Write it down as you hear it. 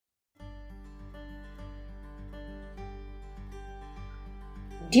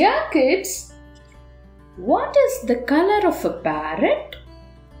Dear kids, what is the color of a parrot?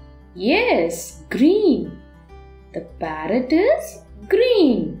 Yes, green. The parrot is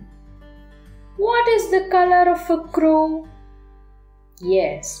green. What is the color of a crow?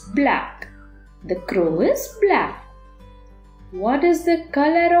 Yes, black. The crow is black. What is the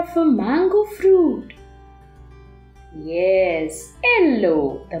color of a mango fruit? Yes,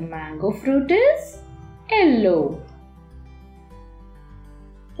 yellow. The mango fruit is yellow.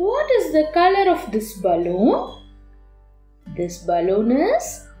 What is the color of this balloon? This balloon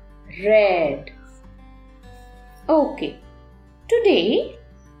is red. Okay, today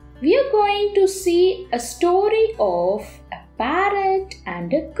we are going to see a story of a parrot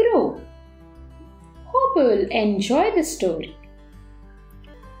and a crow. Hope you will enjoy the story.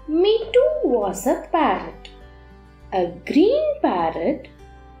 Mittu was a parrot, a green parrot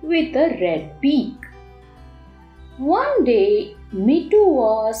with a red beak. One day, Mittu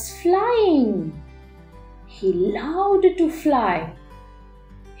was flying. He loved to fly.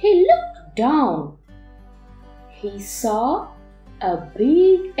 He looked down. He saw a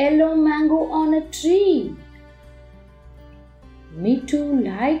big yellow mango on a tree. Mittu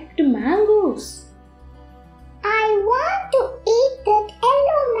liked mangoes. I want to eat that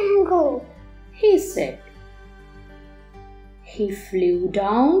yellow mango, he said. He flew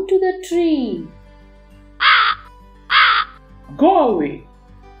down to the tree. Go away!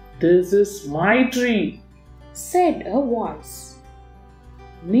 This is my tree, said a voice.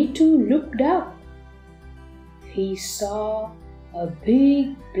 Mittu looked up. He saw a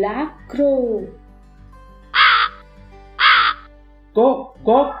big black crow. Go,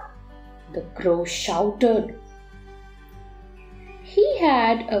 go! The crow shouted. He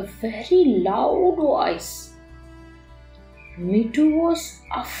had a very loud voice. Mittu was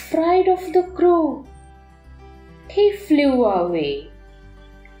afraid of the crow. He flew away.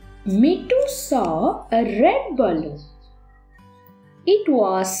 Mittu saw a red balloon. It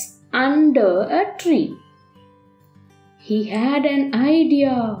was under a tree. He had an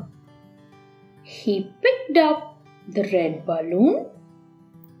idea. He picked up the red balloon.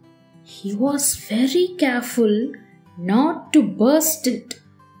 He was very careful not to burst it.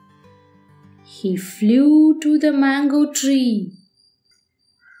 He flew to the mango tree.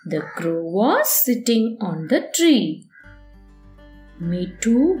 The crow was sitting on the tree.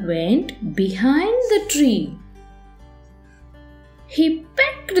 Mittu went behind the tree. He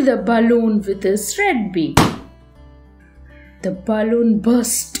pecked the balloon with his red beak. The balloon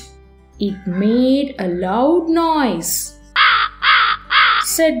burst. It made a loud noise,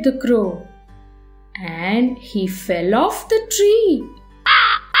 said the crow, and he fell off the tree.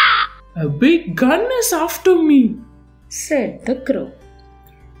 A big gun is after me, said the crow.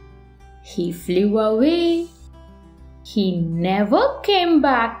 He flew away. He never came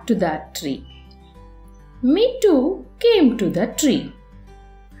back to that tree. Mittu came to the tree.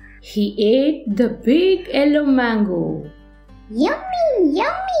 He ate the big yellow mango. Yummy,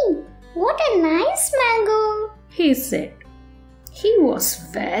 yummy! What a nice mango, he said. He was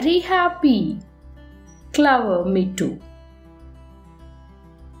very happy. Clever Mittu.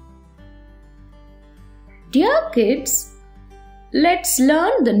 Dear kids, let's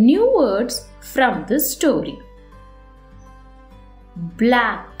learn the new words from this story.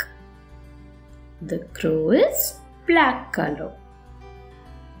 Black. The crow is black color.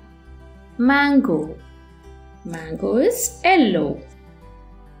 Mango. Mango is yellow.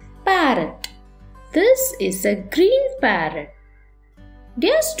 Parrot. This is a green parrot.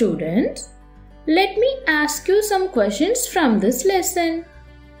 Dear students, let me ask you some questions from this lesson.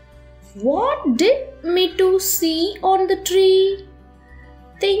 What did Mittu see on the tree?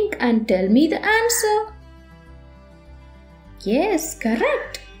 Think and tell me the answer. Yes,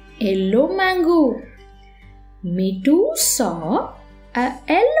 correct. Yellow mango. Mittu saw a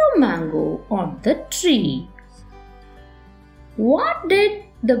yellow mango on the tree. What did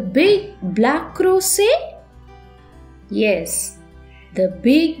the big black crow say? Yes, the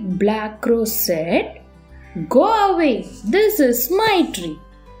big black crow said, "Go away, this is my tree."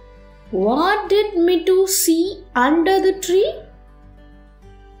 What did Mittu see under the tree?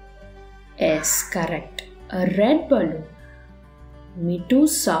 Yes, correct. A red balloon. Mittu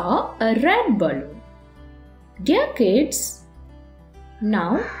saw a red balloon. Dear kids,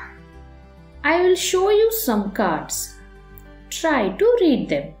 now I will show you some cards. Try to read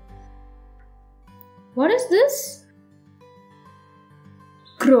them. What is this?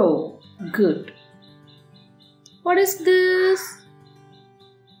 Crow. Good. What is this?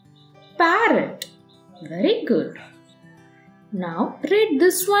 Parrot. Very good. Now read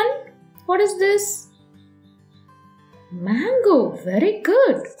this one. What is this? Mango, very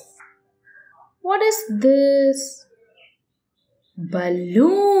good. What is this?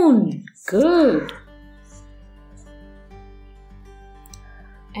 Balloon, good.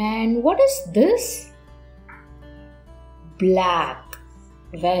 And what is this? Black,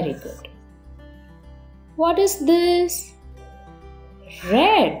 very good. What is this?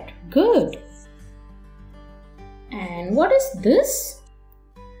 Red, good. And what is this?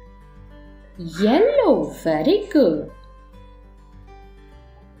 Yellow, very good.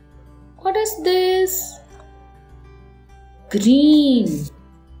 What is this? Green.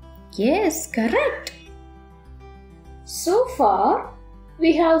 Yes, correct. So far,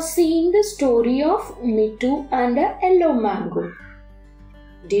 we have seen the story of Mittu and a yellow mango.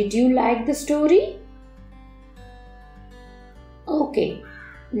 Did you like the story? Okay,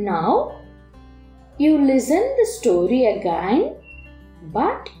 now you listen the story again,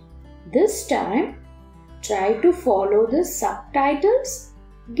 but this time try to follow the subtitles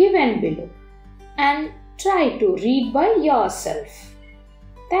given below and try to read by yourself.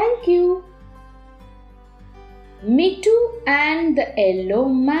 Thank you. Mittu and the yellow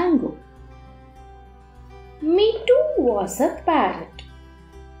mango. Mittu was a parrot,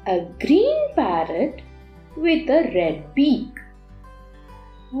 a green parrot with a red beak.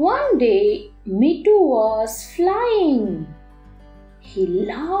 One day, Mittu was flying. He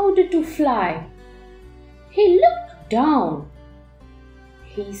loved to fly. He looked down.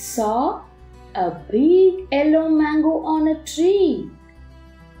 He saw a big yellow mango on a tree.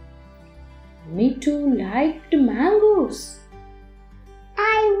 Mittu liked mangoes.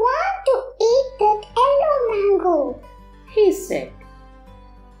 I want to eat that yellow mango, he said.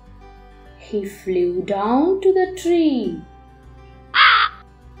 He flew down to the tree.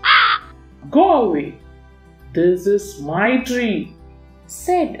 Go away. This is my tree,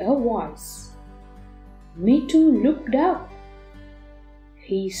 said a voice. Mittu looked up.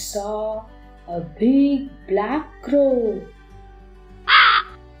 He saw a big black crow.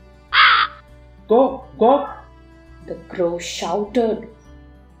 Go, go. The crow shouted.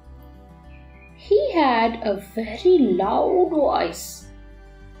 He had a very loud voice.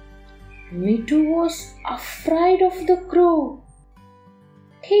 Mittu was afraid of the crow.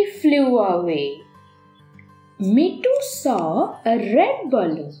 He flew away. Mittu saw a red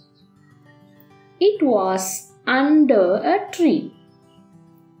balloon. It was under a tree.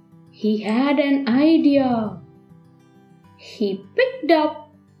 He had an idea. He picked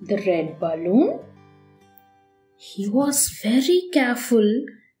up the red balloon. He was very careful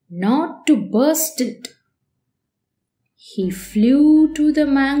not to burst it. He flew to the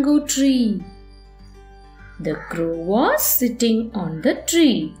mango tree. The crow was sitting on the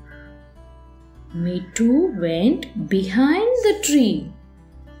tree. Mittu went behind the tree.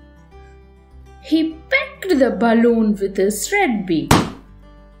 He pecked the balloon with his red beak.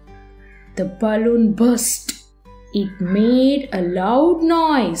 The balloon burst. It made a loud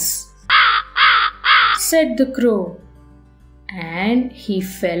noise, said the crow, and he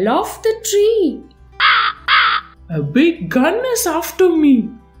fell off the tree. A big gun is after me,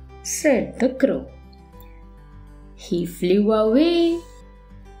 said the crow. He flew away.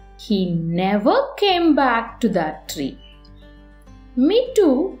 He never came back to that tree.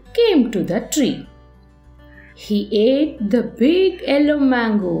 Mittu came to the tree. He ate the big yellow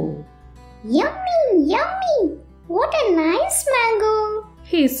mango. Yummy, yummy! What a nice mango,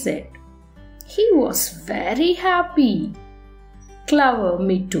 he said. He was very happy. Clever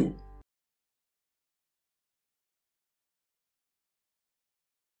Mittu.